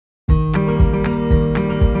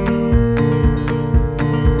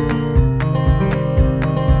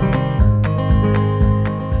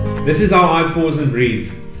This is how I pause and breathe.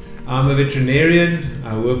 I'm a veterinarian.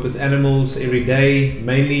 I work with animals every day,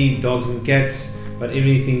 mainly dogs and cats, but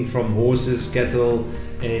everything from horses, cattle,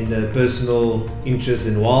 and personal interest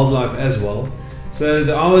in wildlife as well. So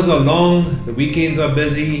the hours are long, the weekends are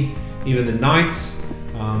busy, even the nights.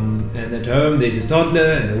 And at home there's a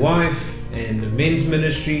toddler and a wife and a men's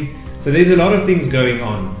ministry. So there's a lot of things going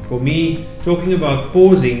on. For me, talking about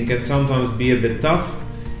pausing can sometimes be a bit tough.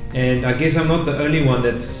 And I guess I'm not the only one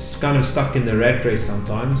that's kind of stuck in the rat race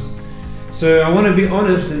sometimes. So I want to be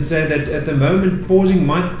honest and say that at the moment, pausing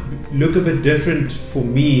might look a bit different for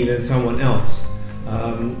me than someone else.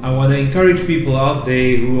 I want to encourage people out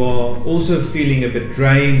there who are also feeling a bit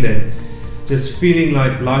drained and just feeling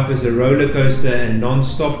like life is a roller coaster and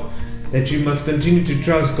non-stop, that you must continue to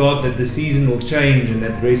trust God that the season will change and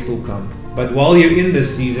that rest will come. But while you're in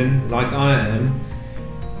this season, like I am,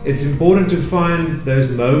 it's important to find those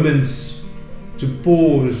moments to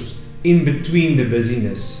pause in between the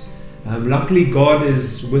busyness. Luckily, God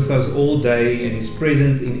is with us all day and He's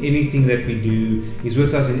present in anything that we do. He's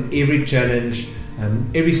with us in every challenge,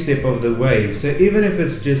 every step of the way. So even if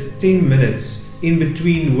it's just 10 minutes in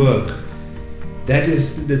between work, that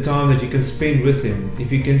is the time that you can spend with Him.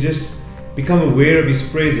 If you can just become aware of His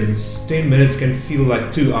presence, 10 minutes can feel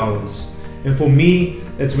like 2 hours. And for me,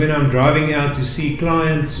 that's when I'm driving out to see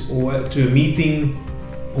clients or to a meeting,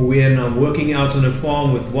 or when I'm working out on a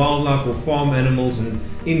farm with wildlife or farm animals and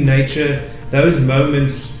in nature. Those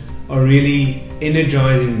moments are really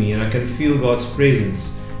energizing me and I can feel God's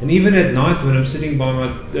presence. And even at night when I'm sitting by my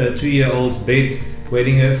 2-year-old's bed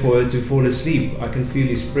waiting for her to fall asleep, I can feel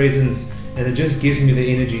His presence and it just gives me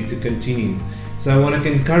the energy to continue. So I want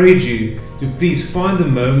to encourage you to please find the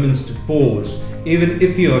moments to pause, even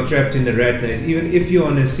if you are trapped in the rat race, even if you're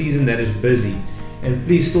in a season that is busy. And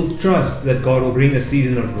please still trust that God will bring a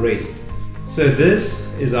season of rest. So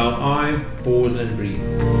this is how I pause and breathe.